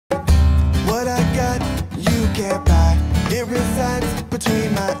can't buy. It resides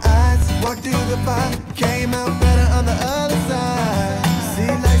between my eyes. Walked through the fire, came out better on the other side. See,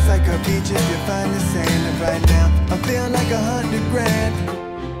 life's like a beach if you find the sand. And right now, I feel like 100 grand.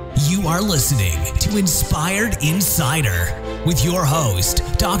 You are listening to Inspired Insider with your host,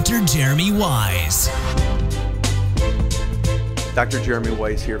 Dr. Jeremy Weisz. Dr. Jeremy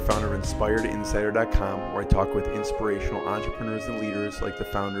Weisz here, founder of InspiredInsider.com, where I talk with inspirational entrepreneurs and leaders like the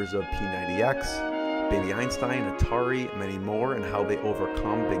founders of P90 X, Baby Einstein, Atari, many more, and how they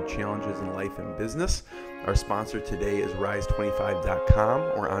overcome big challenges in life and business. Our sponsor today is Rise25.com,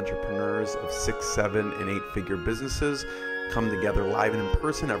 where entrepreneurs of 6, 7, and 8-figure businesses come together live and in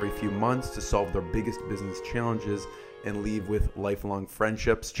person every few months to solve their biggest business challenges and leave with lifelong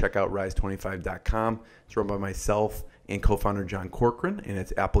friendships. Check out Rise25.com. It's run by myself and co-founder John Corcoran, and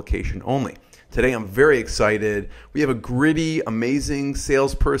it's application only. Today, I'm very excited. We have a gritty, amazing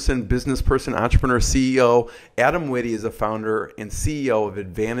salesperson, business person, entrepreneur, CEO. Adam Witty is a founder and CEO of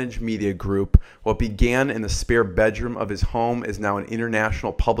Advantage Media Group. What began in the spare bedroom of his home is now an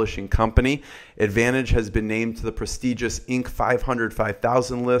international publishing company. Advantage has been named to the prestigious Inc. 500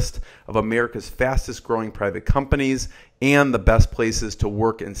 5000 list of America's fastest growing private companies and the best places to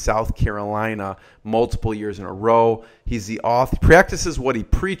work in South Carolina multiple years in a row. He's the author, practices what he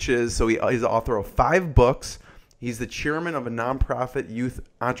preaches, so he's the author of 5 books. He's the chairman of a nonprofit youth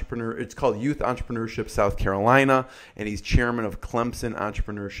entrepreneur. It's called Youth Entrepreneurship South Carolina, and he's chairman of Clemson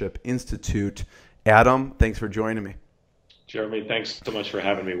Entrepreneurship Institute. Adam, thanks for joining me. Jeremy, thanks so much for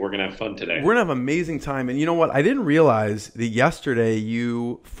having me. We're going to have fun today. We're going to have an amazing time. And you know what? I didn't realize that yesterday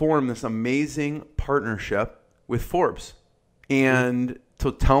you formed this amazing partnership with Forbes. And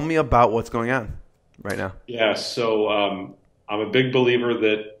so tell me about what's going on right now. Yeah, so I'm a big believer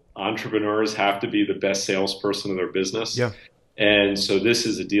that entrepreneurs have to be the best salesperson of their business. Yeah. And so this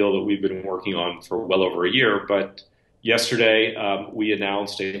is a deal that we've been working on for well over a year. But yesterday, we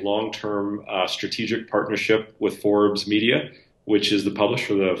announced a long-term strategic partnership with Forbes Media, which is the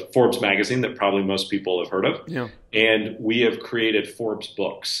publisher of the Forbes magazine that probably most people have heard of. Yeah. And we have created Forbes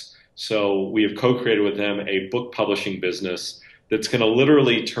Books. So we have co-created with them a book publishing business that's going to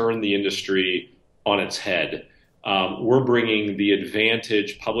literally turn the industry on its head. We're bringing the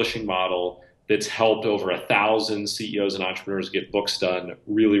Advantage publishing model that's helped over 1,000 CEOs and entrepreneurs get books done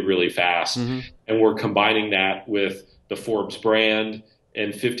really, really fast. Mm-hmm. And we're combining that with the Forbes brand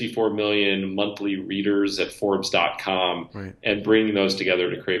and 54 million monthly readers at Forbes.com, right, and bringing those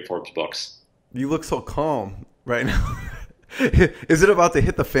together to create Forbes Books. You look so calm right now. Is it about to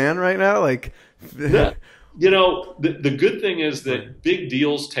hit the fan right now? Like, yeah. You know, the good thing is that big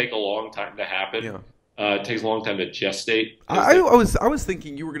deals take a long time to happen. Yeah. It takes a long time to gestate. I was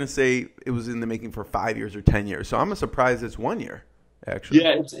thinking you were going to say it was in the making for 5 years or 10 years. So I'm surprised it's 1 year, actually.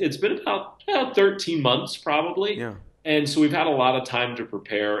 Yeah, it's been about 13 months probably. Yeah. And so we've had a lot of time to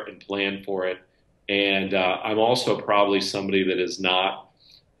prepare and plan for it. And I'm also probably somebody that is not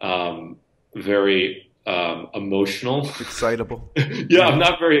very emotional. Excitable. Yeah, I'm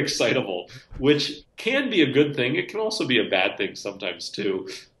not very excitable, which can be a good thing. It can also be a bad thing sometimes too.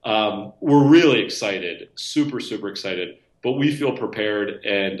 We're really excited, super, super excited, but we feel prepared,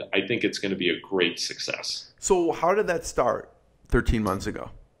 and I think it's going to be a great success. So how did that start 13 months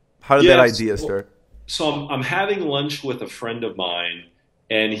ago? How did that idea start? So I'm having lunch with a friend of mine,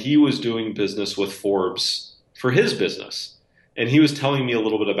 and he was doing business with Forbes for his business. And he was telling me a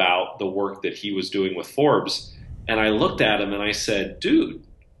little bit about the work that he was doing with Forbes. And I looked at him and I said, dude,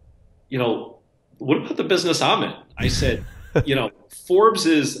 you know, what about the business I'm in? I said, you know, Forbes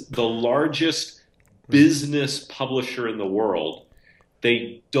is the largest business publisher in the world.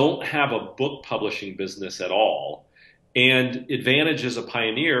 They don't have a book publishing business at all. And Advantage is a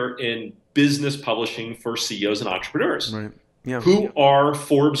pioneer in business publishing for CEOs and entrepreneurs, right, yeah, who are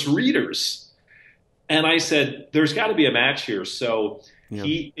Forbes readers. And I said, there's got to be a match here. So yeah,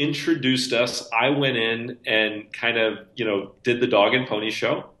 he introduced us. I went in and kind of, you know, did the dog and pony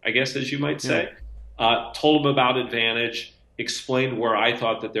show, I guess, as you might say. Yeah. Told him about Advantage, explained where I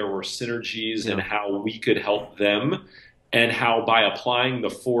thought that there were synergies, yeah, and how we could help them, and how by applying the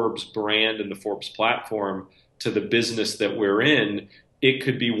Forbes brand and the Forbes platform to the business that we're in, it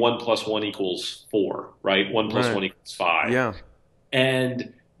could be 1 + 1 = 4, right? 1 + 1 = 5. Yeah.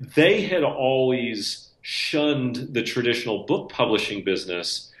 And they had always shunned the traditional book publishing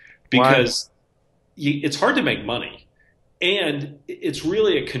business because it's hard to make money. And it's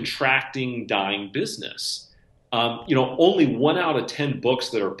really a contracting, dying business. You know, only 1 out of 10 books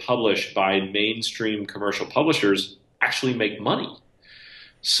that are published by mainstream commercial publishers actually make money.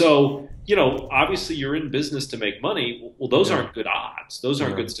 So, you know, obviously you're in business to make money. Well, those aren't good odds. Those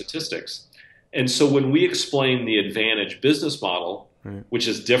aren't good statistics. And so when we explain the Advantage business model, Right. which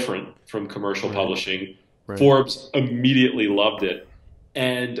is different from commercial Right. publishing, Right. Forbes immediately loved it.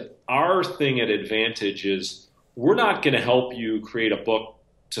 And our thing at Advantage is we're not going to help you create a book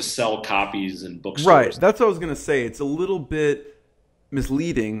to sell copies in bookstores. Right. That's what I was going to say. It's a little bit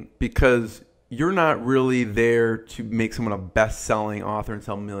misleading because you're not really there to make someone a best-selling author and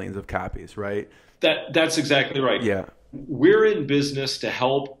sell millions of copies, right? That's exactly right. Yeah. We're in business to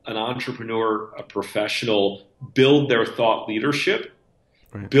help an entrepreneur, a professional, build their thought leadership,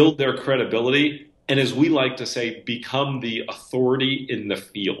 Right. build their credibility, and as we like to say, become the authority in the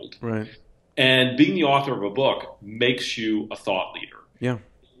field. Right. And being the author of a book makes you a thought leader. Yeah.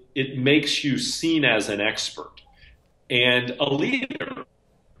 It makes you seen as an expert and a leader.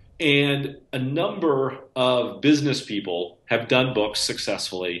 And a number of business people have done books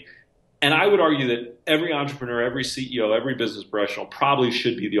successfully. And I would argue that every entrepreneur, every CEO, every business professional probably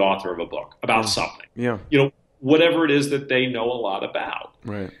should be the author of a book about something. Yeah. Whatever it is that they know a lot about.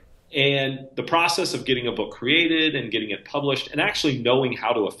 Right. And the process of getting a book created and getting it published and actually knowing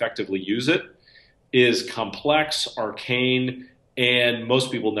how to effectively use it is complex, arcane, and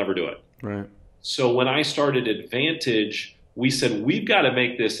most people never do it. Right. So when I started Advantage, we said we've got to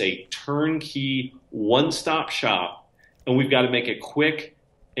make this a turnkey, one-stop shop, and we've got to make it quick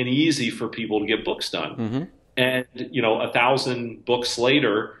and easy for people to get books done. Mm-hmm. And 1,000 books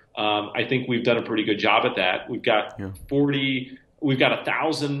later, I think we've done a pretty good job at that. We've got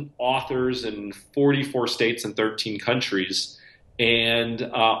 1,000 authors in 44 states and 13 countries, and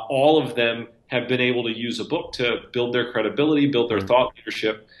all of them have been able to use a book to build their credibility, build their thought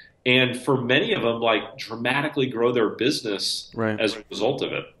leadership, and for many of them, like dramatically grow their business as a result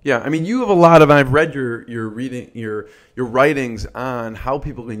of it. Yeah, I mean, you have a lot of. I've read your writings on how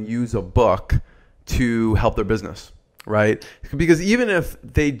people can use a book to help their business, right? Because even if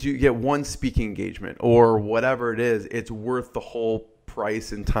they do get one speaking engagement or whatever it is, it's worth the whole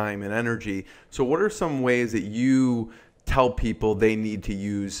price and time and energy. So, what are some ways that you tell people they need to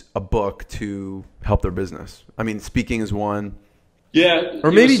use a book to help their business? I mean, speaking is one. Yeah.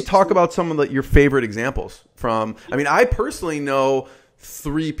 Or maybe talk about some of your favorite examples from, I mean, I personally know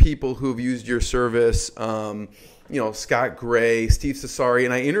 3 people who've used your service, Scott Gray, Steve Cesari,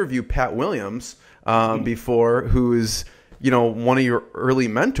 and I interviewed Pat Williams before, who is, one of your early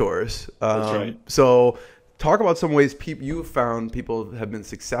mentors. That's right. So talk about some ways you found people have been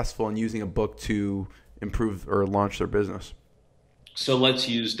successful in using a book to improve or launch their business. So let's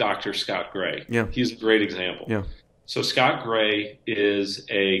use Dr. Scott Gray. Yeah. He's a great example. Yeah. So Scott Gray is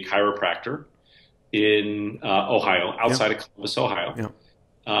a chiropractor in Ohio, outside of Columbus, Ohio.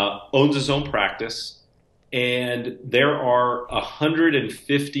 Yeah. Owns his own practice, and there are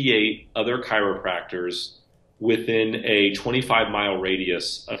 158 other chiropractors within a 25-mile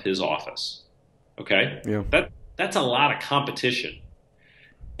radius of his office. Okay? Yeah. That's a lot of competition.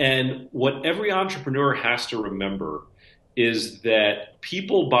 And what every entrepreneur has to remember is that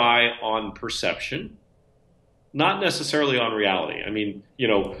people buy on perception, not necessarily on reality. I mean,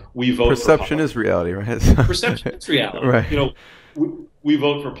 we vote Perception for is reality, right? perception is reality. Right. We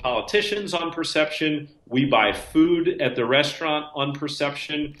vote for politicians on perception. We buy food at the restaurant on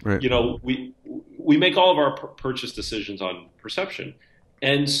perception. Right. We make all of our purchase decisions on perception.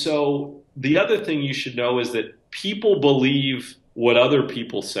 And so the other thing you should know is that people believe what other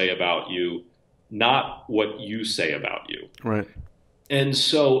people say about you, not what you say about you. Right. And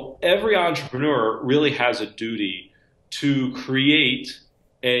so every entrepreneur really has a duty to create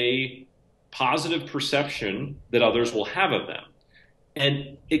a positive perception that others will have of them.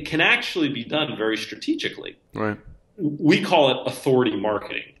 And it can actually be done very strategically. Right. We call it authority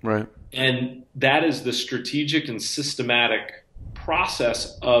marketing. Right. And that is the strategic and systematic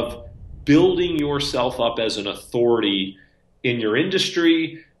process of building yourself up as an authority in your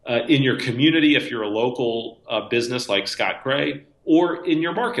industry, in your community, if you're a local business like Scott Gray, or in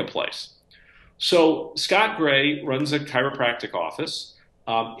your marketplace. So Scott Gray runs a chiropractic office.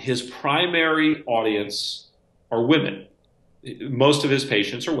 His primary audience are women. Most of his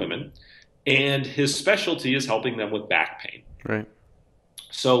patients are women, and his specialty is helping them with back pain. Right.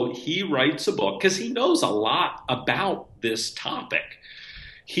 So he writes a book because he knows a lot about this topic.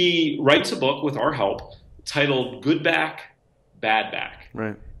 He writes a book with our help titled Good Back, Bad Back.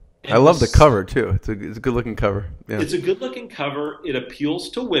 Right. And I love the cover too. It's a good looking cover. Yeah. It's a good looking cover. It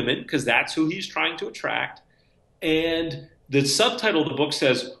appeals to women because that's who he's trying to attract. And the subtitle of the book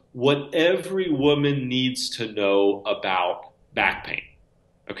says, What Every Woman Needs to Know About Back Pain.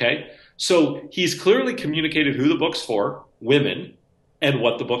 Okay? So he's clearly communicated who the book's for, women, and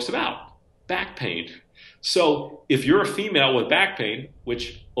what the book's about, back pain. So if you're a female with back pain,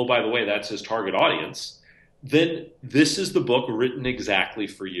 which, oh, by the way, that's his target audience, then this is the book written exactly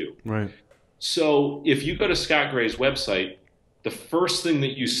for you. Right. So if you go to Scott Gray's website, the first thing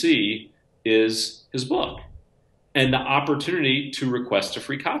that you see is his book and the opportunity to request a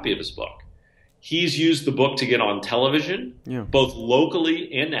free copy of his book. He's used the book to get on television, both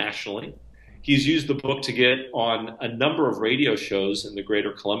locally and nationally. He's used the book to get on a number of radio shows in the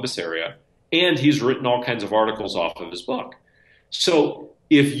greater Columbus area, and he's written all kinds of articles off of his book. So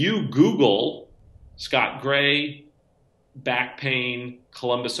if you Google Scott Gray, back pain,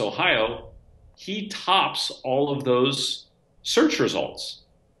 Columbus, Ohio, he tops all of those search results.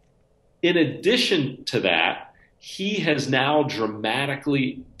 In addition to that, he has now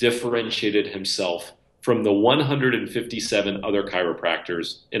dramatically differentiated himself from the 157 other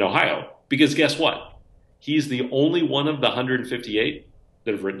chiropractors in Ohio. Because guess what? He's the only one of the 158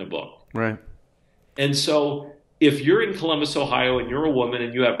 that have written a book. Right. And so if you're in Columbus, Ohio, and you're a woman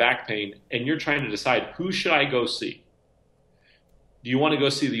and you have back pain and you're trying to decide, who should I go see? Do you want to go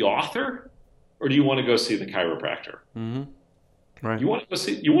see the author or do you want to go see the chiropractor? Mm-hmm. Right. You want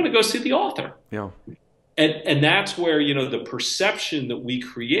to go see the author. Yeah. And that's where, the perception that we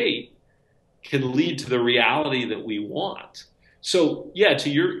create can lead to the reality that we want. So, yeah, to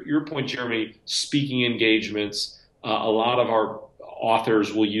your point, Jeremy, speaking engagements, a lot of our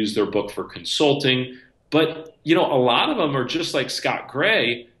authors will use their book for consulting. But, a lot of them are just like Scott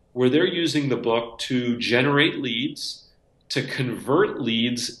Gray, where they're using the book to generate leads, to convert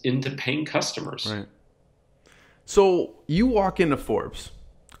leads into paying customers. Right. So you walk into Forbes.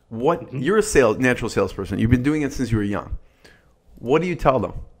 You're a natural salesperson. You've been doing it since you were young. What do you tell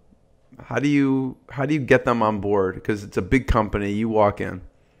them? How do you get them on board? Because it's a big company. You walk in.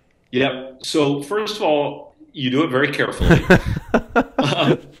 Yeah. So first of all, you do it very carefully.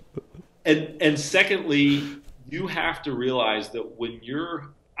 And secondly, you have to realize that when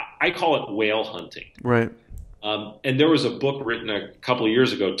I call it whale hunting. Right. And there was a book written a couple of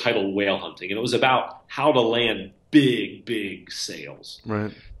years ago titled Whale Hunting, and it was about how to land big sales.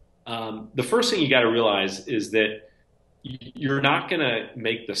 Right. The first thing you got to realize is that you're not going to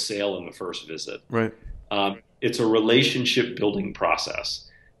make the sale in the first visit. Right. It's a relationship building process.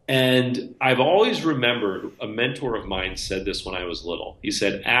 And I've always remembered a mentor of mine said this when I was little. He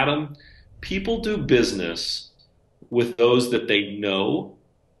said, Adam, people do business with those that they know,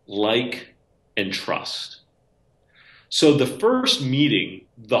 like, and trust. So the first meeting,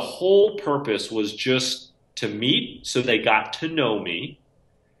 the whole purpose was just to meet so they got to know me.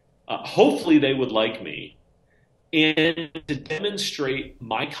 Hopefully they would like me, and to demonstrate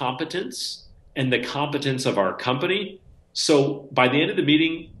my competence and the competence of our company. So by the end of the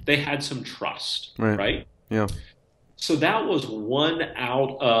meeting, they had some trust, right? Yeah. So that was 1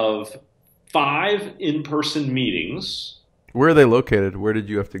 out of 5 in-person meetings. Where are they located? Where did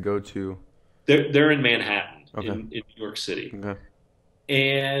you have to go to? They're in Manhattan, okay. in New York City. Okay.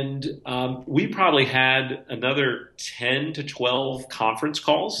 And we probably had another 10 to 12 conference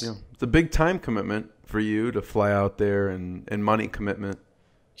calls. Yeah. It's a big time commitment for you to fly out there and money commitment.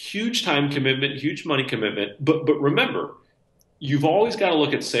 Huge time commitment, huge money commitment. But remember, you've always got to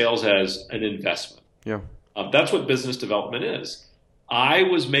look at sales as an investment. Yeah. That's what business development is. I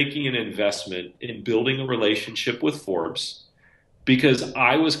was making an investment in building a relationship with Forbes because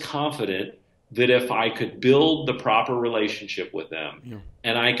I was confident that if I could build the proper relationship with them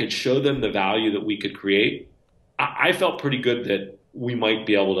and I could show them the value that we could create, I felt pretty good that we might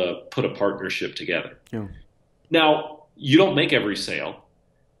be able to put a partnership together. Yeah. Now, you don't make every sale,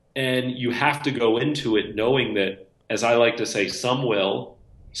 and you have to go into it knowing that, as I like to say, some will,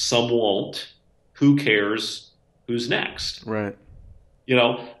 some won't. Who cares? Who's next? Right.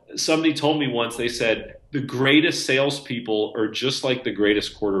 Somebody told me once, they said, the greatest salespeople are just like the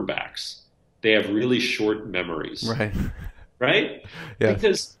greatest quarterbacks. They have really short memories. Right. Right? Yeah.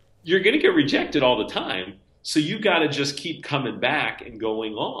 Because you're going to get rejected all the time. So you got to just keep coming back and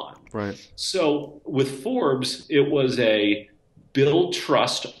going on. Right. So with Forbes, it was a build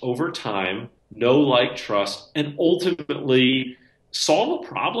trust over time, know, like, trust, and ultimately solve a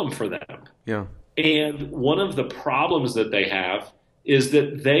problem for them. Yeah. And one of the problems that they have is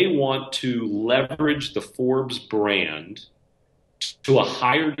that they want to leverage the Forbes brand to a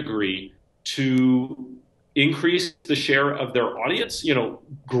higher degree to increase the share of their audience,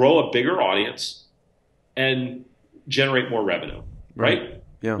 grow a bigger audience and generate more revenue, right?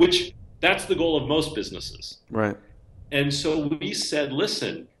 Yeah. Which that's the goal of most businesses. Right. And so we said,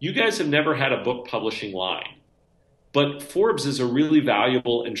 listen, you guys have never had a book publishing line, but Forbes is a really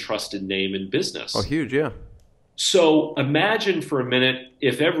valuable and trusted name in business. Oh, huge. Yeah. So imagine for a minute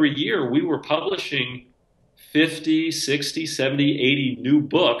if every year we were publishing 50, 60, 70, 80 new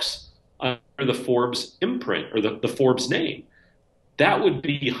books under the Forbes imprint or the Forbes name. That would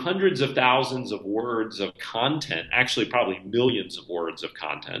be hundreds of thousands of words of content, actually probably millions of words of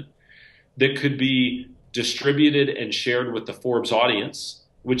content that could be distributed and shared with the Forbes audience,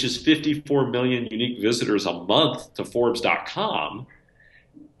 which is 54 million unique visitors a month to Forbes.com.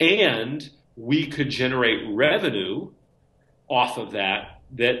 And we could generate revenue off of that,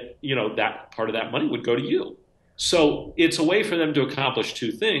 that part of that money would go to you. So it's a way for them to accomplish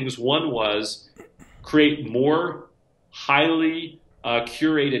two things. One was create more highly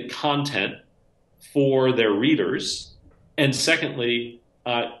curated content for their readers, and secondly,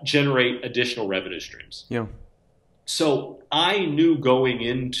 generate additional revenue streams. Yeah. So I knew going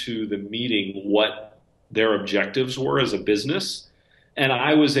into the meeting what their objectives were as a business, and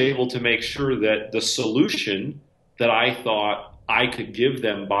I was able to make sure that the solution that I thought I could give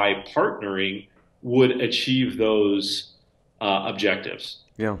them by partnering would achieve those objectives.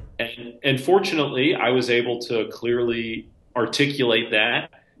 Yeah. And fortunately, I was able to clearly articulate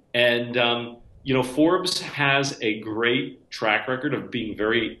that. And, Forbes has a great track record of being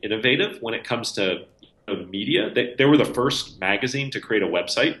very innovative when it comes to media. They were the first magazine to create a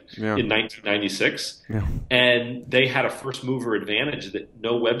website in 1996. Yeah. And they had a first mover advantage that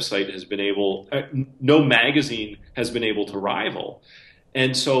no magazine has been able to rival.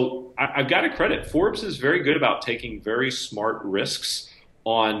 And so I've got to credit, Forbes is very good about taking very smart risks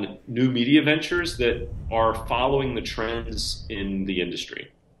on new media ventures that are following the trends in the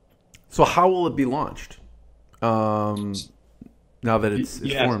industry. So how will it be launched now that it's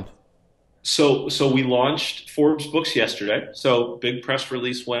formed? So we launched Forbes Books yesterday. So big press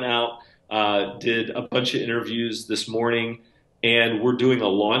release went out, did a bunch of interviews this morning, and we're doing a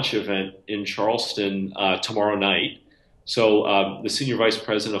launch event in Charleston tomorrow night. So the senior vice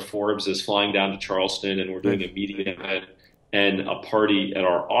president of Forbes is flying down to Charleston, and we're doing a media event and a party at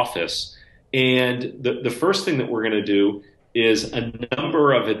our office. And the first thing that we're going to do is a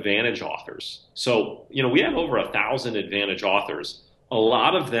number of Advantage authors. So, we have over 1,000 Advantage authors. A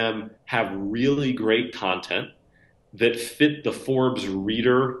lot of them have really great content that fit the Forbes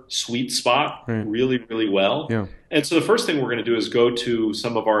reader sweet spot really, really well. Yeah. And so the first thing we're going to do is go to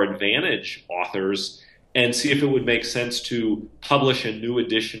some of our Advantage authors and see if it would make sense to publish a new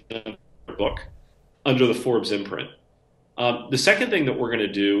edition of their book under the Forbes imprint. The second thing that we're going to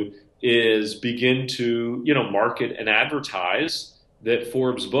do is begin to, market and advertise that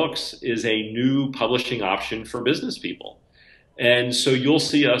Forbes Books is a new publishing option for business people. And so you'll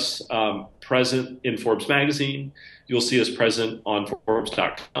see us present in Forbes magazine. You'll see us present on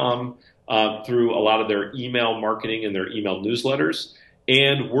Forbes.com through a lot of their email marketing and their email newsletters.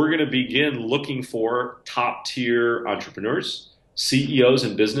 And we're going to begin looking for top tier entrepreneurs, CEOs,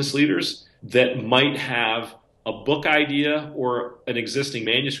 and business leaders that might have a book idea or an existing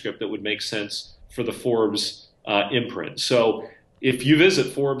manuscript that would make sense for the Forbes imprint. So if you visit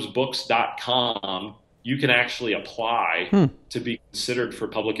ForbesBooks.com, you can actually apply to be considered for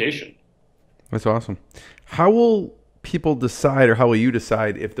publication. That's awesome. How will people decide, or how will you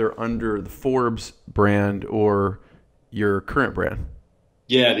decide if they're under the Forbes brand or your current brand?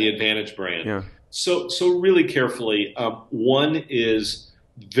 Yeah, the Advantage brand. Yeah. So really carefully, one is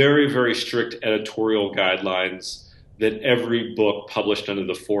very, very strict editorial guidelines that every book published under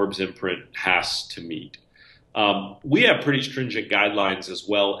the Forbes imprint has to meet. We have pretty stringent guidelines as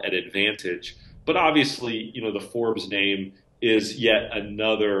well at Advantage, but obviously, the Forbes name is yet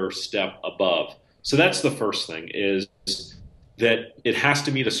another step above. So that's the first thing, is that it has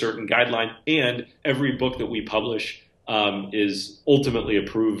to meet a certain guideline, and every book that we publish is ultimately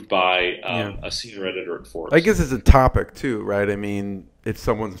approved by a senior editor at Forbes. I guess it's a topic too, right? I mean, if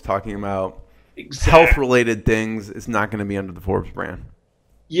someone's talking about health-related things, it's not going to be under the Forbes brand.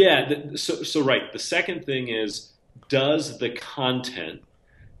 Yeah, so right. The second thing is, does the content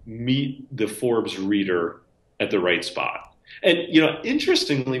meet the Forbes reader at the right spot? And,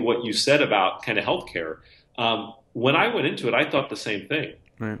 interestingly, what you said about kind of healthcare, when I went into it, I thought the same thing.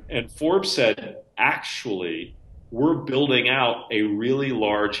 Right. And Forbes said, actually, we're building out a really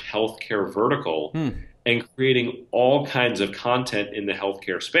large healthcare vertical and creating all kinds of content in the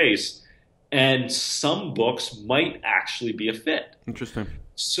healthcare space. And some books might actually be a fit. Interesting.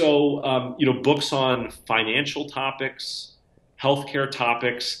 So, books on financial topics, healthcare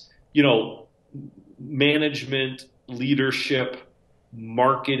topics, management, leadership,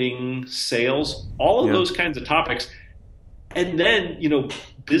 marketing, sales, all of those kinds of topics. And then,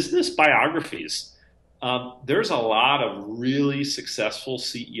 business biographies. There's a lot of really successful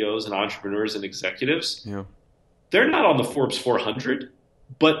CEOs and entrepreneurs and executives. Yeah. They're not on the Forbes 400,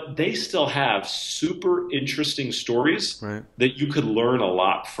 but they still have super interesting stories Right. that you could learn a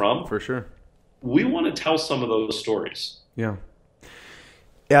lot from. For sure. We want to tell some of those stories. Yeah.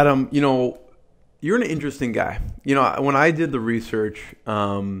 Adam, you're an interesting guy. When I did the research,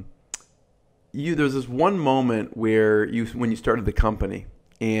 there's this one moment where when you started the company,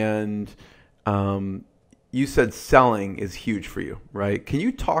 and you said selling is huge for you, right? Can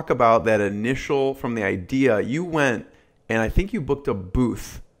you talk about that initial, from the idea, you went and I think you booked a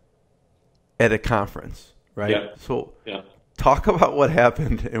booth at a conference, right? Yeah. So Yeah. talk about what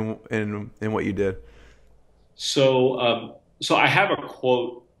happened and what you did. So I have a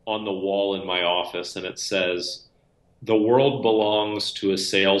quote on the wall in my office, and it says, "The world belongs to a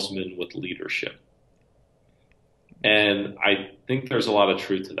salesman with leadership." And I think there's a lot of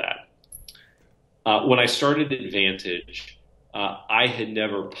truth to that. When I started Advantage, I had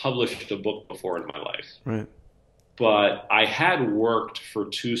never published a book before in my life. Right. But I had worked for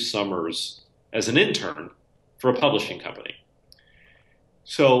 2 summers as an intern for a publishing company.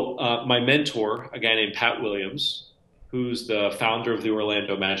 So my mentor, a guy named Pat Williams, who's the founder of the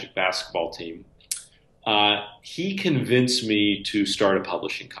Orlando Magic basketball team, he convinced me to start a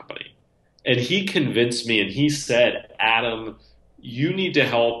publishing company. And he convinced me, and he said, "Adam, you need to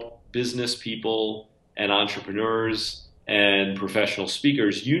help business people and entrepreneurs and professional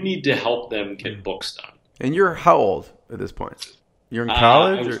speakers. You need to help them get books done." And you're how old at this point? You're in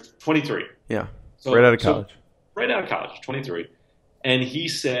college? I was 23. Yeah, So, right out of college. Right out of college, 23. And he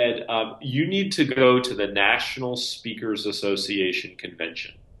said, you need to go to the National Speakers Association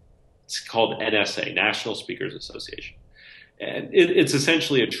convention. It's called NSA, National Speakers Association. And it's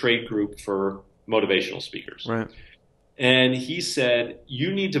essentially a trade group for motivational speakers. Right. And he said,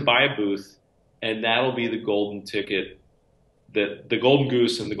 you need to buy a booth, and that'll be the golden ticket, the golden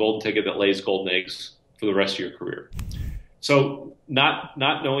goose and the golden ticket that lays golden eggs for the rest of your career. So not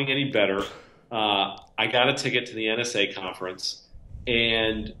knowing any better, I got a ticket to the NSA conference,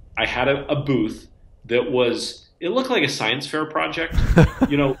 and I had a booth that it looked like a science fair project.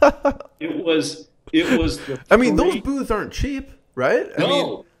 It was those booths aren't cheap, right?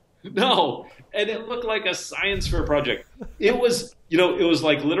 No. And it looked like a science fair project. It was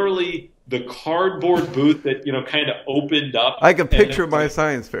like literally the cardboard booth that, kind of opened up. I could picture my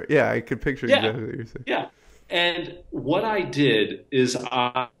science fair. Yeah, I could picture exactly what you're saying. Yeah. And what I did is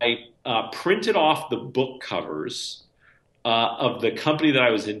I printed off the book covers of the company that I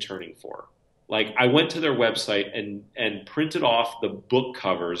was interning for. Like, I went to their website and printed off the book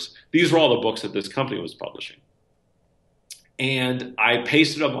covers. These were all the books that this company was publishing. And I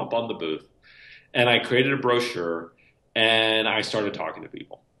pasted them up on the booth, and I created a brochure, and I started talking to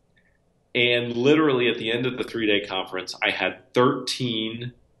people. And literally at the end of the 3-day conference, I had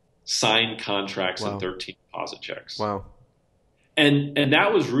 13 signed contracts and 13 deposit checks. Wow. And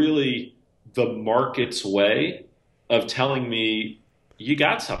that was really the market's way of telling me, you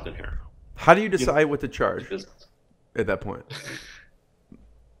got something here. How do you decide what to charge at that point?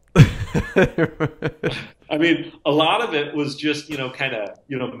 I mean, a lot of it was just, kind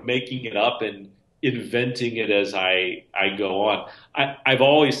of, making it up and inventing it as I go on. I've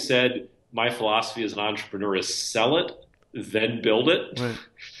always said my philosophy as an entrepreneur is sell it, then build it. Right.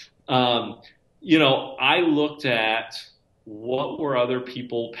 I looked at what were other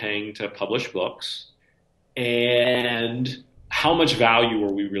people paying to publish books, and how much value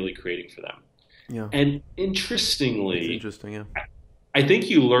were we really creating for them? Yeah. And interestingly, it's interesting, yeah. I think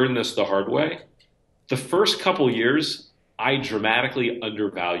you learn this the hard way. The first couple years, I dramatically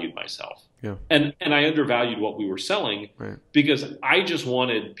undervalued myself. Yeah. And I undervalued what we were selling, right, because I just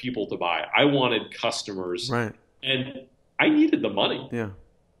wanted people to buy. I wanted customers. Right. And I needed the money. Yeah.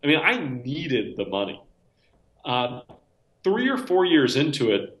 I mean, I needed the money. 3 or 4 years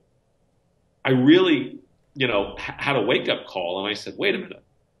into it, I really, had a wake-up call, and I said, wait a minute.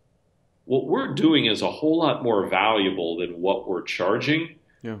 What we're doing is a whole lot more valuable than what we're charging.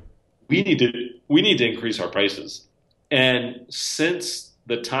 Yeah. We need to increase our prices. And since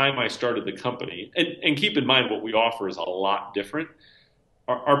the time I started the company, and keep in mind what we offer is a lot different,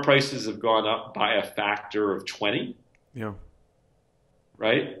 our prices have gone up by a factor of 20. Yeah.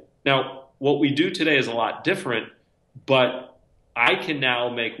 Right? Now, what we do today is a lot different, but I can now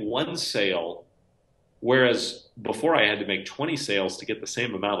make one sale, whereas before I had to make 20 sales to get the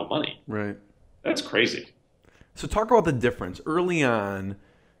same amount of money. Right. That's crazy. So talk about the difference. Early on,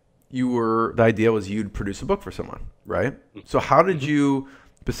 the idea was you'd produce a book for someone, right? So how did you,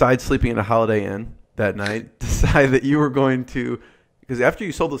 besides sleeping in a Holiday Inn that night, decide that you were going to, because after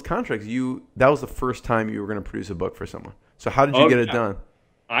you sold those contracts, that was the first time you were going to produce a book for someone. So how did you get it done?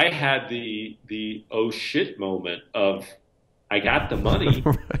 I had the oh shit moment of, I got the money.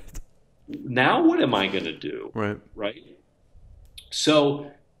 Right. Now what am I going to do? Right. Right.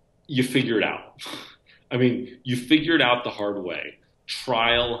 So you figure it out. I mean, you figure it out the hard way,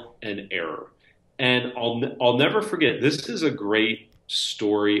 trial and error. And I'll never forget, this is a great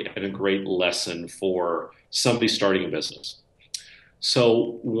story and a great lesson for somebody starting a business.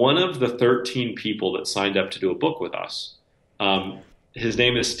 So one of the 13 people that signed up to do a book with us, his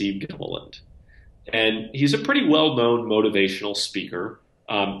name is Steve Gilliland. And he's a pretty well-known motivational speaker,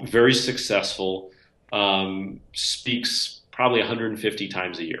 very successful, speaks probably 150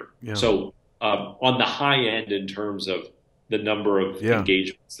 times a year. Yeah. So on the high end in terms of the number of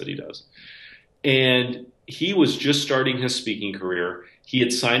engagements that he does. And he was just starting his speaking career. He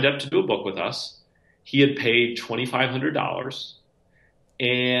had signed up to do a book with us. He had paid $2,500.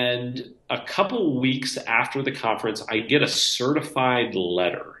 And a couple weeks after the conference, I get a certified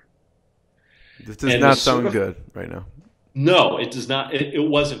letter. This does not sound good right now. No, it does not. It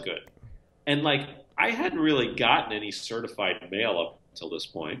wasn't good. And like, I hadn't really gotten any certified mail up until this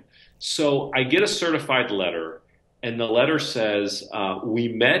point. So I get a certified letter, and the letter says, we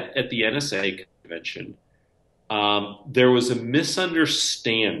met at the NSA convention. There was a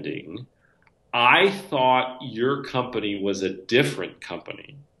misunderstanding. I thought your company was a different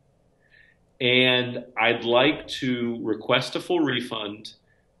company, and I'd like to request a full refund,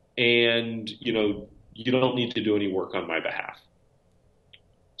 and you don't need to do any work on my behalf.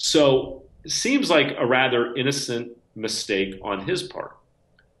 So it seems like a rather innocent mistake on his part.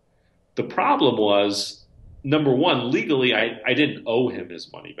 The problem was, number one, legally I didn't owe him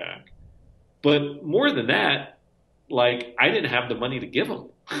his money back, but more than that, like, I didn't have the money to give him.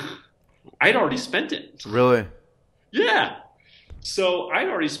 I'd already spent it. Really? Yeah. So I'd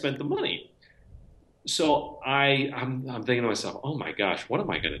already spent the money. So I'm thinking to myself, oh my gosh, what am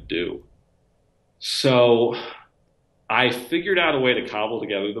I going to do? So I figured out a way to cobble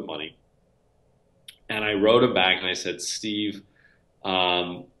together the money. And I wrote him back and I said, Steve,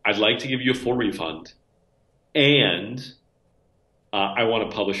 I'd like to give you a full refund. And I want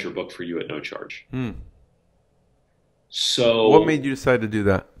to publish your book for you at no charge. So what made you decide to do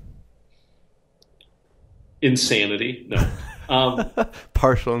that? Insanity. No.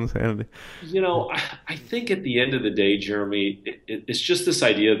 Partial insanity. I think at the end of the day, Jeremy, it's just this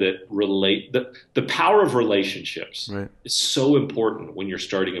idea that the power of relationships is so important when you're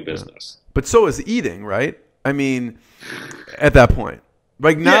starting a business. But so is eating, right? I mean, at that point.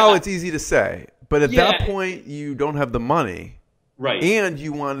 Like now it's easy to say, but at that point you don't have the money. Right. And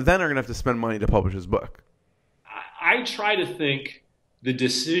then are going to have to spend money to publish his book. I try to think the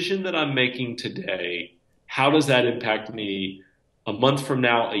decision that I'm making today, how does that impact me a month from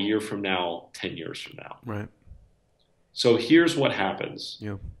now, a year from now, 10 years from now? Right. So here's what happens.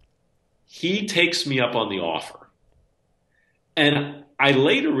 Yeah. He takes me up on the offer. And I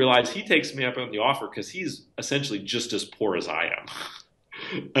later realized he takes me up on the offer because he's essentially just as poor as I am.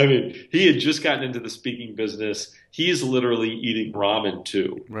 I mean, he had just gotten into the speaking business. He's literally eating ramen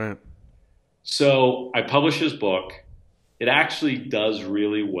too. Right. So I publish his book. It actually does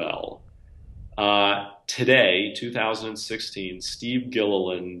really well. Today, 2016, Steve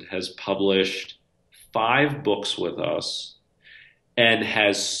Gilliland has published 5 books with us and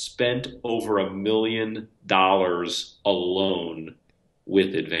has spent over $1 million alone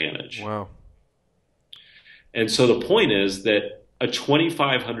with Advantage. Wow. And so the point is that a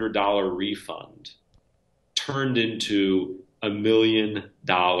 $2,500 refund turned into $1 million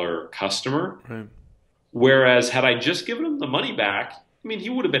customer. Right. Whereas had I just given him the money back, I mean, he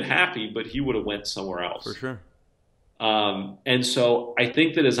would have been happy, but he would have went somewhere else. For sure. And so I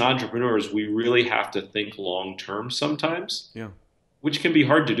think that as entrepreneurs, we really have to think long-term sometimes. Yeah. Which can be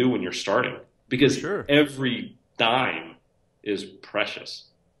hard to do when you're starting because every dime is precious.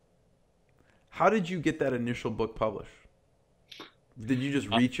 How did you get that initial book published? Did you just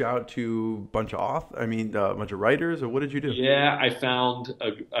reach out to a bunch of writers, or what did you do? Yeah, I found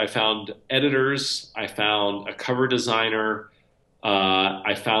editors. I found a cover designer.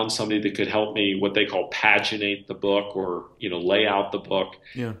 I found somebody that could help me, what they call paginate the book, or lay out the book.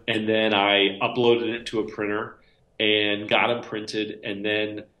 Yeah. And then I uploaded it to a printer and got them printed, and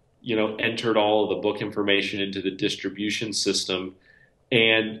then entered all of the book information into the distribution system,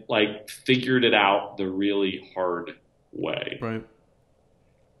 and figured it out the really hard way. Right.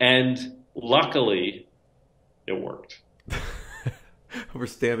 And luckily, it worked. We're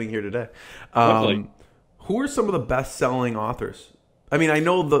standing here today. Luckily. Who are some of the best-selling authors? I mean, I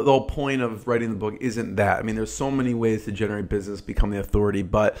know the whole point of writing the book isn't that. I mean, there's so many ways to generate business, become the authority,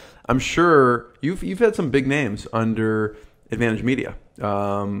 but I'm sure you've had some big names under Advantage Media.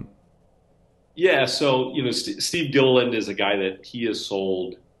 Yeah, so Steve Gilliland is a guy that he has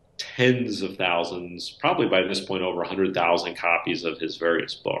sold tens of thousands, probably by this point over 100,000 copies of his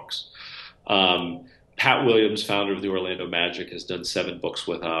various books. Pat Williams, founder of the Orlando Magic, has done 7 books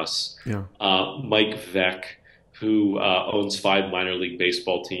with us. Yeah. Mike Veck, who owns 5 minor league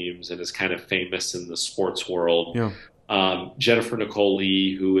baseball teams and is kind of famous in the sports world. Yeah. Jennifer Nicole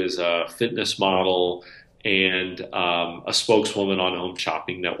Lee, who is a fitness model and a spokeswoman on Home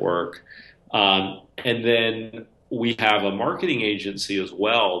Shopping Network. And then we have a marketing agency as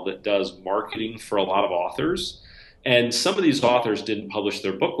well that does marketing for a lot of authors. And some of these authors didn't publish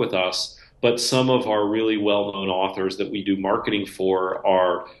their book with us, but some of our really well-known authors that we do marketing for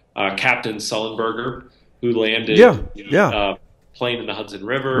are Captain Sullenberger, who landed plane in the Hudson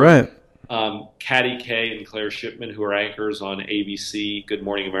River. Right. Caddy Kay and Claire Shipman, who are anchors on ABC, Good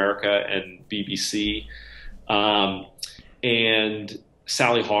Morning America, and BBC. And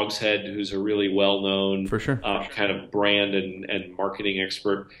Sally Hogshead, who's a really well-known For sure. Kind of brand and marketing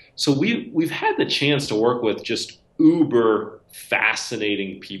expert. So we've had the chance to work with just uber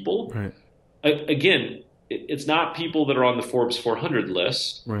fascinating people. Right. Again, it's not people that are on the Forbes 400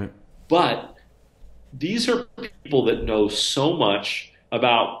 list, Right. but these are people that know so much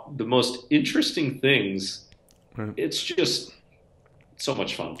about the most interesting things. Right. It's just so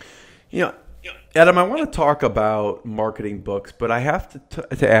much fun. Adam, I want to talk about marketing books, but I have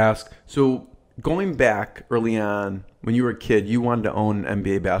to ask, so going back early on, when you were a kid, you wanted to own an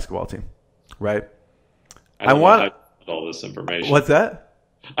NBA basketball team, right? I want all this information. What's that?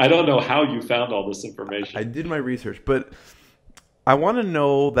 I don't know how you found all this information. I did my research, but I want to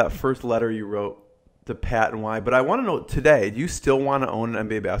know that first letter you wrote to Pat and why. But I want to know today, do you still want to own an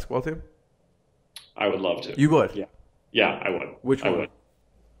NBA basketball team? I would love to. You would? Yeah, I would. Which one? I would.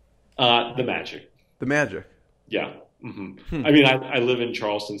 The Magic. The Magic? Yeah. Mm-hmm. I mean, I live in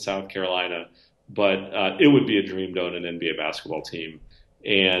Charleston, South Carolina, but it would be a dream to own an NBA basketball team.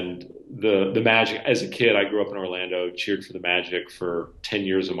 And the Magic, as a kid, I grew up in Orlando, cheered for the Magic for 10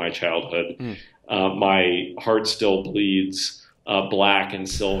 years of my childhood. My heart still bleeds black and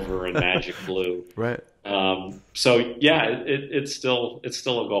silver and magic blue. Right. So yeah, it's still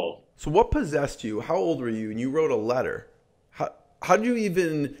a goal. So what possessed you? How old were you? And you wrote a letter. How do you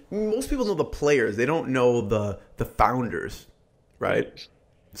even? Most people know the players. They don't know the founders, right?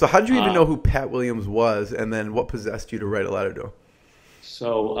 So how did you even know who Pat Williams was? And then what possessed you to write a letter to him?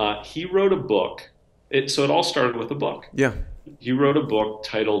 So he wrote a book. So it all started with a book. Yeah. He wrote a book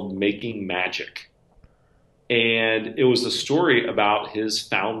titled Making Magic. And it was a story about his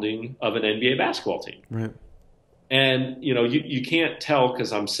founding of an NBA basketball team. Right. And, you can't tell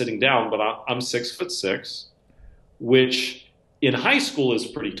because I'm sitting down, but I'm 6'6", which in high school is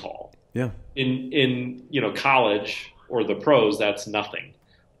pretty tall. Yeah. In college or the pros, that's nothing.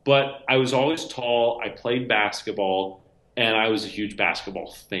 But I was always tall. I played basketball, and I was a huge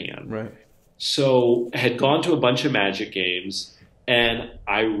basketball fan. Right. So I had gone to a bunch of Magic games, and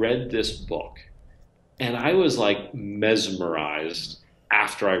I read this book. And I was like mesmerized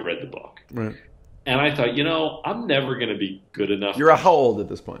after I read the book. Right. And I thought, I'm never going to be good enough. You're how old at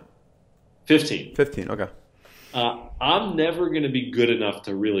this point? 15. 15, okay. I'm never going to be good enough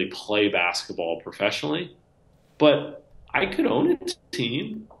to really play basketball professionally, but I could own a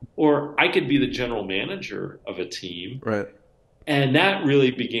team, or I could be the general manager of a team. Right. And that really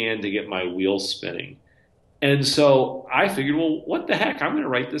began to get my wheels spinning. And so I figured, well, what the heck? I'm going to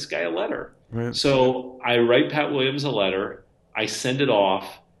write this guy a letter. Right. So I write Pat Williams a letter. I send it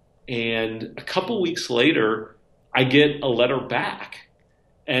off. And a couple weeks later, I get a letter back.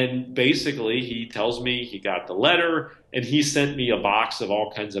 And basically, he tells me he got the letter, and he sent me a box of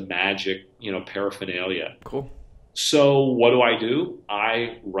all kinds of Magic, paraphernalia. Cool. So what do?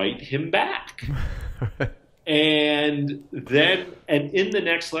 I write him back. And in the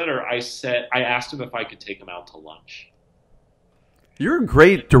next letter, I asked him if I could take him out to lunch. You're a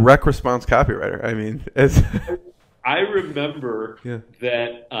great direct response copywriter. I mean, I remember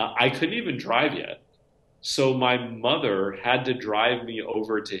that I couldn't even drive yet. So my mother had to drive me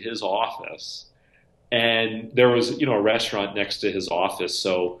over to his office, and there was, a restaurant next to his office.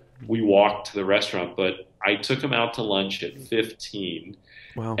 So we walked to the restaurant, but I took him out to lunch at 15.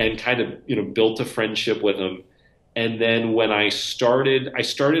 Wow. And kind of, built a friendship with him. And then when I started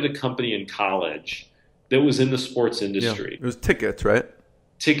a company in college that was in the sports industry. Yeah. It was tickets, right?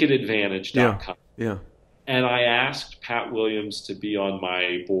 TicketAdvantage.com. Yeah. And I asked Pat Williams to be on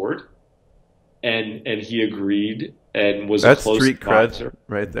my board. And he agreed and was a close street advisor. cred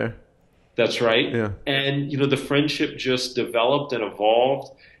right there. That's right. Yeah. And, the friendship just developed and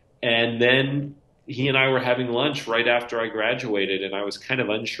evolved. And then he and I were having lunch right after I graduated, and I was kind of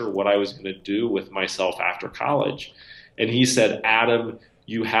unsure what I was going to do with myself after college. And he said, Adam,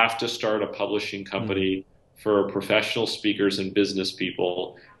 you have to start a publishing company for professional speakers and business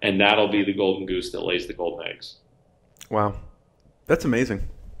people, and that'll be the golden goose that lays the golden eggs. Wow. That's amazing.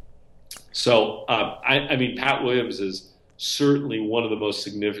 So, I mean, Pat Williams is certainly one of the most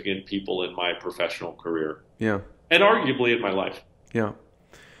significant people in my professional career. Yeah. And arguably in my life. Yeah.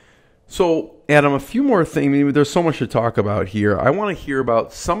 So, Adam, a few more things. I mean, there's so much to talk about here. I want to hear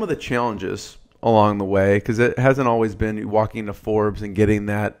about some of the challenges along the way, because it hasn't always been walking into Forbes and getting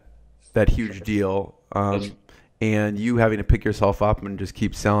that huge deal, and you having to pick yourself up and just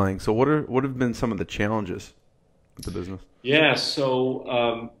keep selling. So what have been some of the challenges with the business? Yeah,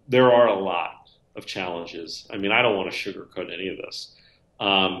 so there are a lot of challenges. I mean, I don't want to sugarcoat any of this.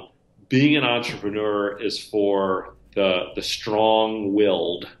 Being an entrepreneur is for the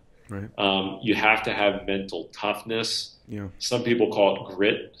strong-willed. Right. You have to have mental toughness. Yeah. Some people call it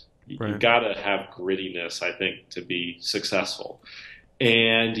grit. Right. You've got to have grittiness, I think, to be successful.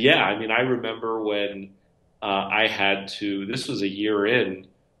 And yeah, I mean, I remember when I had to, this was a year in,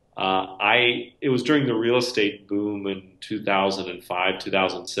 it was during the real estate boom in 2005,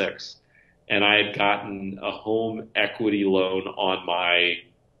 2006. And I had gotten a home equity loan on my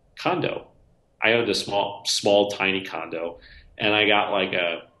condo. I owned a small, tiny condo, and I got like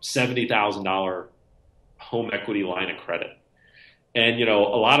a $70,000 home equity line of credit. And, you know,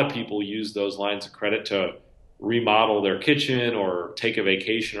 a lot of people use those lines of credit to remodel their kitchen or take a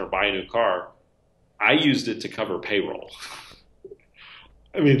vacation or buy a new car. I used it to cover payroll.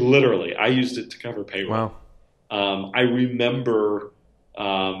 I mean, literally, I used it to cover payroll. Wow. I remember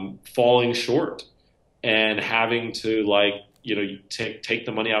falling short and having to, like, you know, take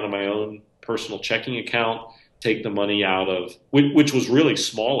the money out of my own personal checking account, take the money out of, which was really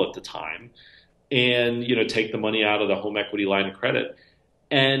small at the time, and, you know, take the money out of the home equity line of credit.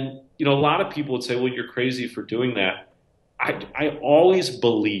 And, you know, a lot of people would say, well, you're crazy for doing that. I always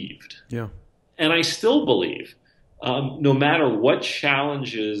believed, yeah, and I still believe, no matter what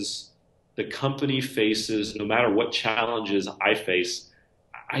challenges the company faces, no matter what challenges I face,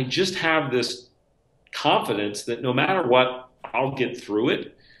 I just have this confidence that no matter what, I'll get through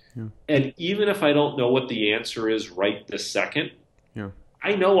it. Yeah. And even if I don't know what the answer is right this second, yeah,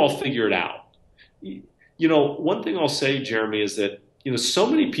 I know I'll figure it out. You know, one thing I'll say, Jeremy, is that, you know, so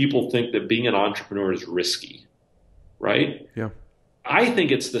many people think that being an entrepreneur is risky, right? Yeah. I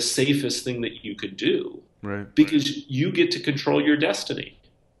think it's the safest thing that you could do, right? Because you get to control your destiny.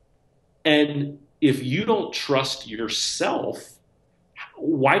 And if you don't trust yourself,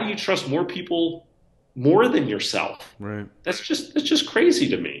 why do you trust more people more than yourself? Right. That's just crazy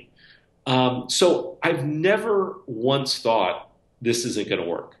to me. So I've never once thought this isn't going to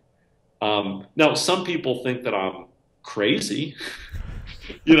work. Now, some people think that I'm crazy.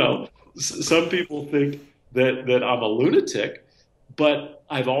 You know, some people think that I'm a lunatic, but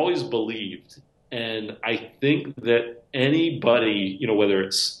I've always believed. And I think that anybody, you know, whether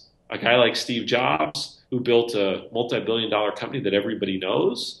it's a guy like Steve Jobs, who built a multi-billion-dollar company that everybody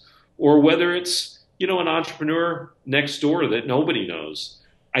knows, or whether it's, you know, an entrepreneur next door that nobody knows,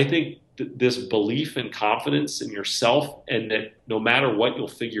 I think this belief and confidence in yourself, and that no matter what, you'll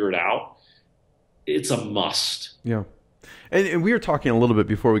figure it out, it's a must. Yeah. And we were talking a little bit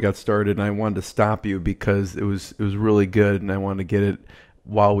before we got started, and I wanted to stop you because it was really good, and I wanted to get it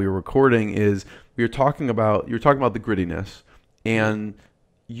while we were recording. Is you were talking about the grittiness, and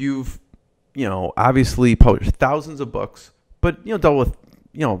you've, you know, obviously published thousands of books, but, you know, dealt with,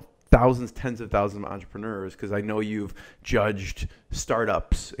 you know, thousands, tens of thousands of entrepreneurs, because I know you've judged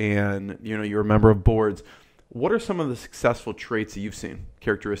startups and, you know, you're a member of boards. What are some of the successful traits that you've seen,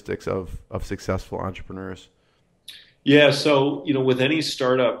 characteristics of successful entrepreneurs? Yeah, so, you know, with any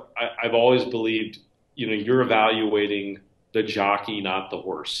startup, I've always believed, you know, you're evaluating the jockey, not the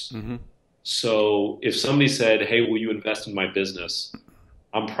horse. Mm-hmm. So if somebody said, hey, will you invest in my business?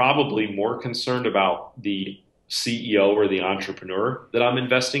 I'm probably more concerned about the CEO or the entrepreneur that I'm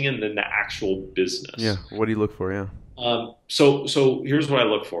investing in than the actual business. Yeah. What do you look for? Yeah. So here's what I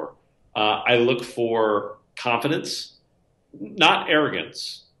look for. I look for confidence, not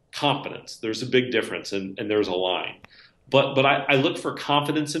arrogance, confidence. There's a big difference, and there's a line. But I look for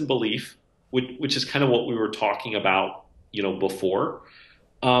confidence and belief, which is kind of what we were talking about, you know, before.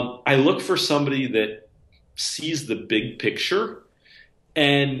 I look for somebody that sees the big picture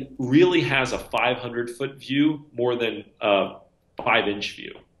and really has a 500-foot view more than a 5-inch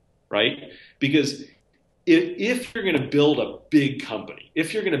view, right? Because if you're going to build a big company,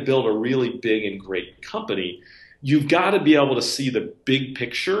 if you're going to build a really big and great company, you've got to be able to see the big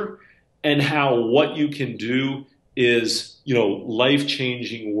picture and how what you can do is,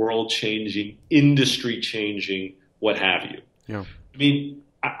 life-changing, world-changing, industry-changing, what have you. Yeah. I mean,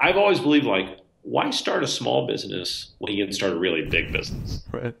 I've always believed, like, why start a small business when you can start a really big business?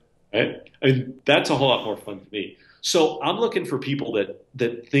 Right. Right? I mean, that's a whole lot more fun to me. So I'm looking for people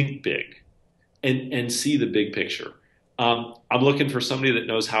that think big and see the big picture. I'm looking for somebody that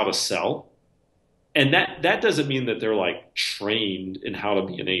knows how to sell. And that doesn't mean that they're like trained in how to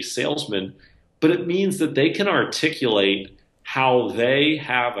be an ace salesman, but it means that they can articulate how they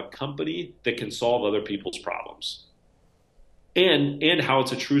have a company that can solve other people's problems, and how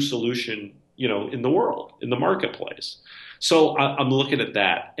it's a true solution, in the world, in the marketplace. So I'm looking at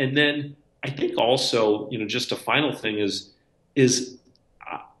that. And then I think also, just a final thing is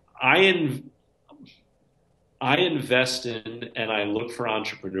I invest in and I look for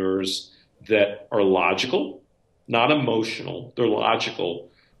entrepreneurs that are logical, not emotional. They're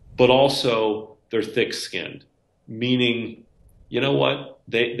logical, but also they're thick-skinned, meaning, you know what?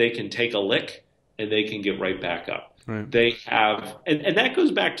 They can take a lick and they can get right back up. Right. They have, and that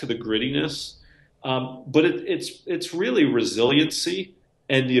goes back to the grittiness, but it's really resiliency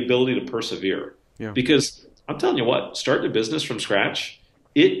and the ability to persevere. Yeah. Because I'm telling you what, starting a business from scratch,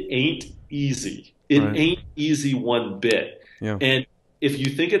 it ain't easy. It Right. ain't easy one bit. Yeah. And if you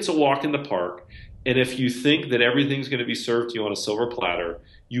think it's a walk in the park, and if you think that everything's going to be served to you on a silver platter,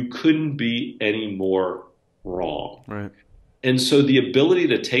 you couldn't be any more wrong. Right. And so the ability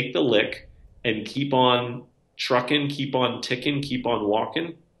to take the lick and keep on trucking, keep on ticking, keep on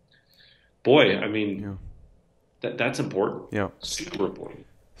walking, boy, I mean, that's important. Yeah. Super important.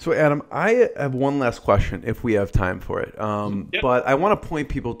 So, Adam, I have one last question if we have time for it. Yep. But I want to point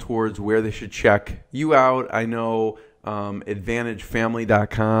people towards where they should check you out. I know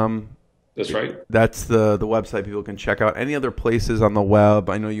AdvantageFamily.com. That's right. That's the website people can check out. Any other places on the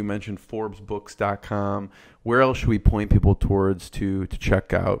web? I know you mentioned ForbesBooks.com. Where else should we point people towards to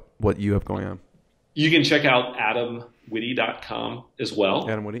check out what you have going on? You can check out AdamWitty.com as well.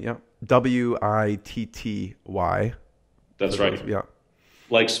 Adam Witty, yeah. Witty. That's right. Yeah.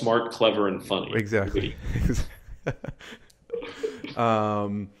 Like smart, clever, and funny. Exactly.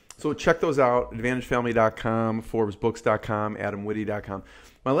 So check those out, AdvantageFamily.com, ForbesBooks.com, AdamWitty.com.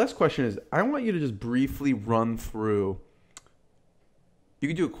 My last question is, I want you to just briefly run through, you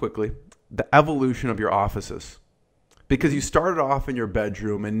can do it quickly, the evolution of your offices. Because you started off in your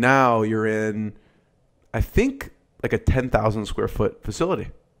bedroom, and now you're in, I think, like a 10,000 square foot facility,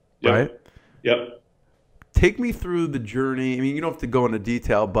 Yep. right? Yep. Take me through the journey. I mean, you don't have to go into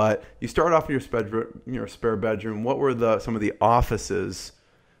detail, but you started off in your spare bedroom. What were some of the offices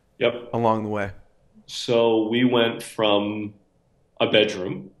Yep. along the way? So we went from a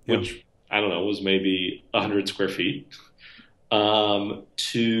bedroom, which I don't know, was maybe 100 square feet,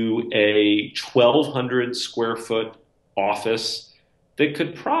 to a 1,200 square foot office that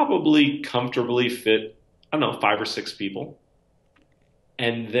could probably comfortably fit, I don't know, 5 or 6 people.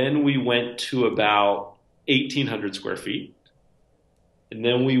 And then we went to about 1,800 square feet. And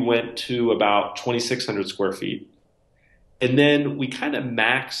then we went to about 2,600 square feet. And then we kind of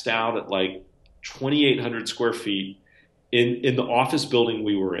maxed out at like 2,800 square feet in the office building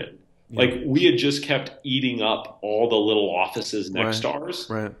we were in. Yeah. Like we had just kept eating up all the little offices next to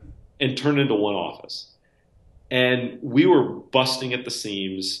ours and turned into one office. And we were busting at the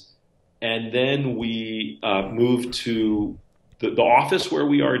seams. And then we moved to the office where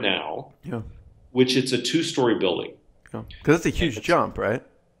we are now, which it's a 2-story building. Because that's a huge jump, right?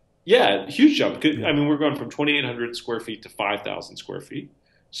 Yeah, huge jump. I mean, we're going from 2,800 square feet to 5,000 square feet.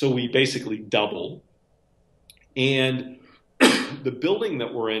 So we basically doubled. And the building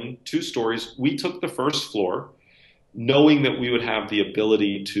that we're in, 2 stories, we took the first floor knowing that we would have the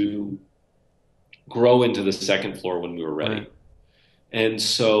ability to grow into the second floor when we were ready. Right. And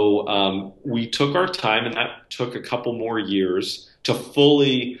so we took our time, and that took a couple more years to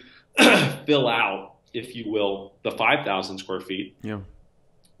fully fill out, if you will, the 5,000 square feet. Yeah.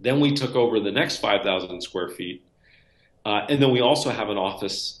 Then we took over the next 5,000 square feet. And then we also have an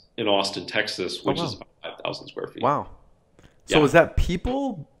office in Austin, Texas, which is about 5,000 square feet. Wow. So is that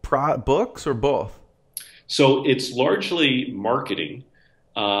people, books, or both? So it's largely marketing.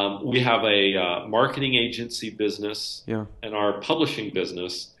 We have a marketing agency business and our publishing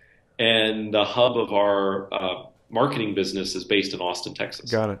business. And the hub of our marketing business is based in Austin,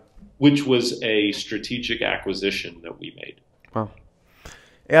 Texas. Got it. Which was a strategic acquisition that we made. Wow.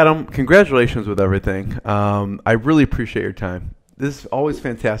 Adam, congratulations with everything. I really appreciate your time. This is always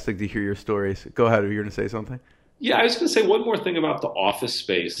fantastic to hear your stories. Go ahead. Are you going to say something? Yeah, I was going to say one more thing about the office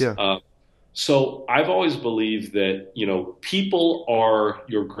space. Yeah. So I've always believed that, people are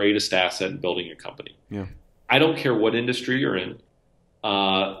your greatest asset in building a company. Yeah. I don't care what industry you're in.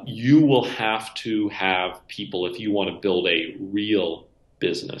 You will have to have people if you want to build a real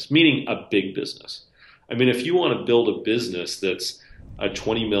business, meaning a big business. I mean, if you want to build a business that's a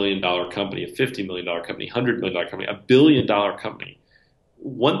 $20 million company, a $50 million company, $100 million company, a $1 billion company,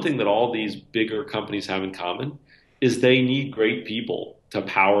 one thing that all these bigger companies have in common is they need great people to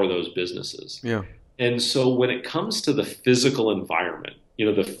power those businesses. Yeah. And so when it comes to the physical environment,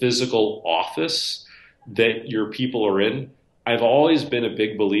 the physical office that your people are in, I've always been a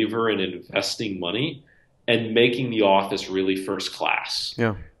big believer in investing money and making the office really first class.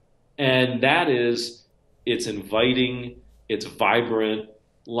 Yeah. And that is, it's inviting, it's vibrant,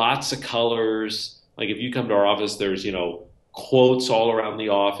 lots of colors. Like if you come to our office, there's, quotes all around the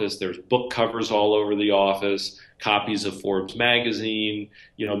office. There's book covers all over the office, copies of Forbes magazine,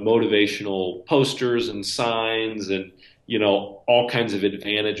 motivational posters and signs and, all kinds of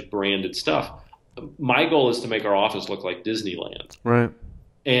Advantage branded stuff. My goal is to make our office look like Disneyland. Right.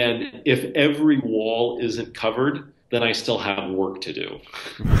 And if every wall isn't covered, then I still have work to do.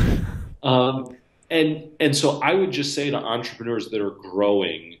 And so I would just say to entrepreneurs that are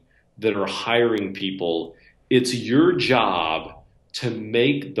growing, that are hiring people, it's your job to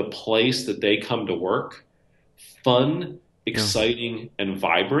make the place that they come to work fun, exciting, and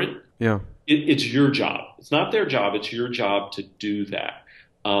vibrant. Yeah. It's your job. It's not their job. It's your job to do that.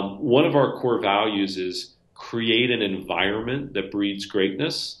 One of our core values is create an environment that breeds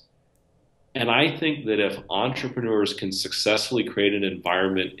greatness. And I think that if entrepreneurs can successfully create an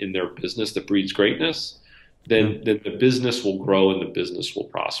environment in their business that breeds greatness, then the business will grow and the business will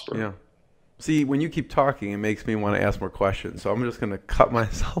prosper. Yeah. See, when you keep talking, it makes me want to ask more questions. So I'm just going to cut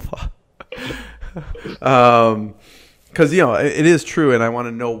myself off. Because, it is true. And I want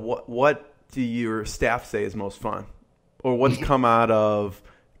to know what do your staff say is most fun? Or what's come out of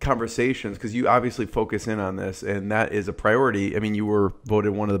conversations? Because you obviously focus in on this, and that is a priority. I mean, you were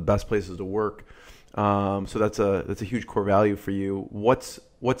voted one of the best places to work. So that's a huge core value for you. What's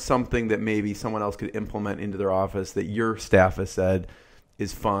something that maybe someone else could implement into their office that your staff has said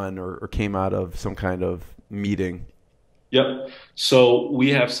is fun or came out of some kind of meeting? Yep. So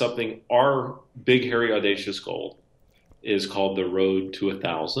we have something, our big, hairy, audacious goal is called the Road to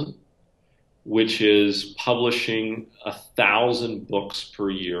 1,000, which is publishing 1,000 books per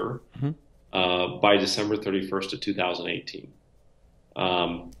year by December 31st of 2018.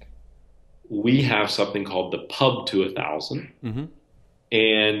 We have something called the Pub to 1,000,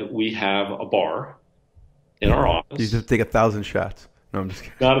 and we have a bar in our office. You just take 1,000 shots. No, I'm just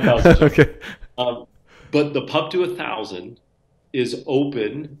kidding. Not 1,000 shots. Okay. But the Pub to 1,000 is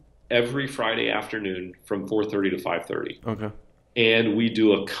open every Friday afternoon from 4:30 to 5:30. Okay. And we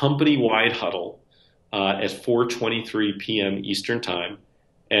do a company-wide huddle at 4:23 p.m. Eastern Time.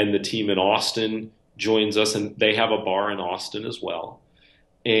 And the team in Austin joins us, and they have a bar in Austin as well.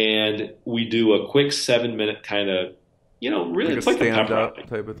 And we do a quick 7-minute kind of, really, it's like a pep rally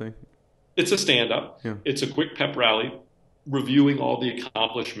type of thing. It's a stand-up. Yeah. It's a quick pep rally, reviewing all the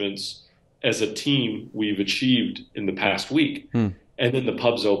accomplishments as a team we've achieved in the past week. And then the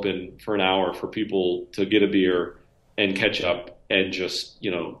pub's open for an hour for people to get a beer and catch up and just,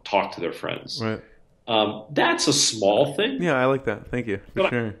 talk to their friends. Right. That's a small thing. Yeah, I like that. Thank you for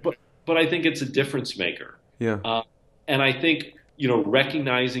sharing. But I think it's a difference maker. Yeah. And I think,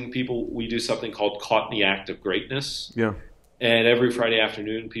 recognizing people, we do something called Caught in the Act of Greatness. Yeah. And every Friday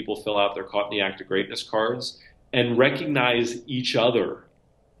afternoon, people fill out their Caught in the Act of Greatness cards and recognize each other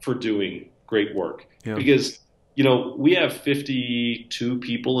for doing great work. Yeah. Because, we have 52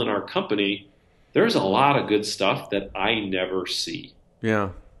 people in our company. There's a lot of good stuff that I never see. Yeah.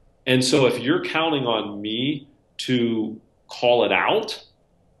 And so if you're counting on me to call it out,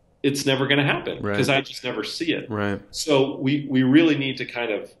 it's never going to happen because I just never see it. Right. So we really need to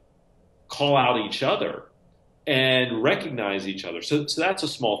kind of call out each other and recognize each other. So that's a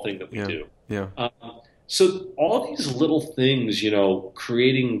small thing that we do. Yeah. So all these little things,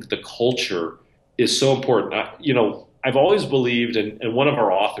 creating the culture is so important. I've always believed, and one of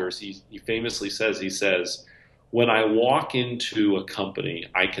our authors, he famously says, when I walk into a company,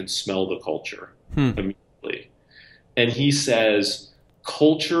 I can smell the culture immediately. And he says,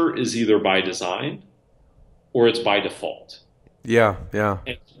 culture is either by design or it's by default. Yeah, yeah.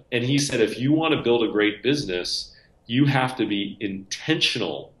 And he said, if you want to build a great business, you have to be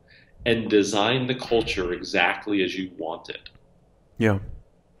intentional and design the culture exactly as you want it. Yeah.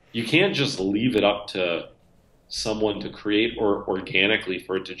 You can't just leave it up to someone to create or organically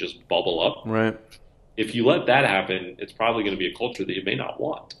for it to just bubble up. Right. If you let that happen, it's probably going to be a culture that you may not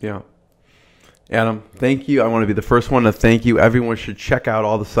want. Yeah. Adam, thank you. I want to be the first one to thank you. Everyone should check out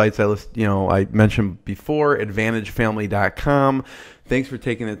all the sites I mentioned before, AdvantageFamily.com. Thanks for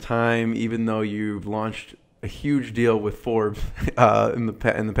taking the time, even though you've launched a huge deal with Forbes in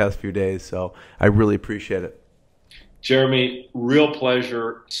the past few days. So I really appreciate it. Jeremy, real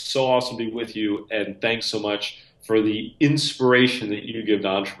pleasure. So awesome to be with you, and thanks so much for the inspiration that you give to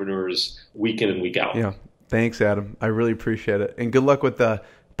entrepreneurs week in and week out. Yeah, thanks, Adam. I really appreciate it, and good luck with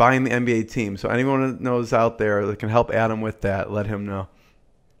buying the NBA team. So anyone who knows out there that can help Adam with that, let him know.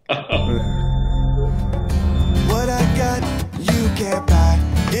 What I got, you can't buy.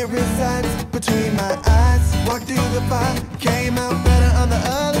 It resides between my eyes. Walked through the fire, came out better on the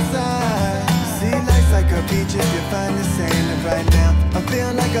other side. See, life's like a beach if you find the sand. And right now, I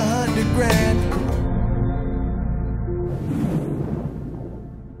feel like $100 grand.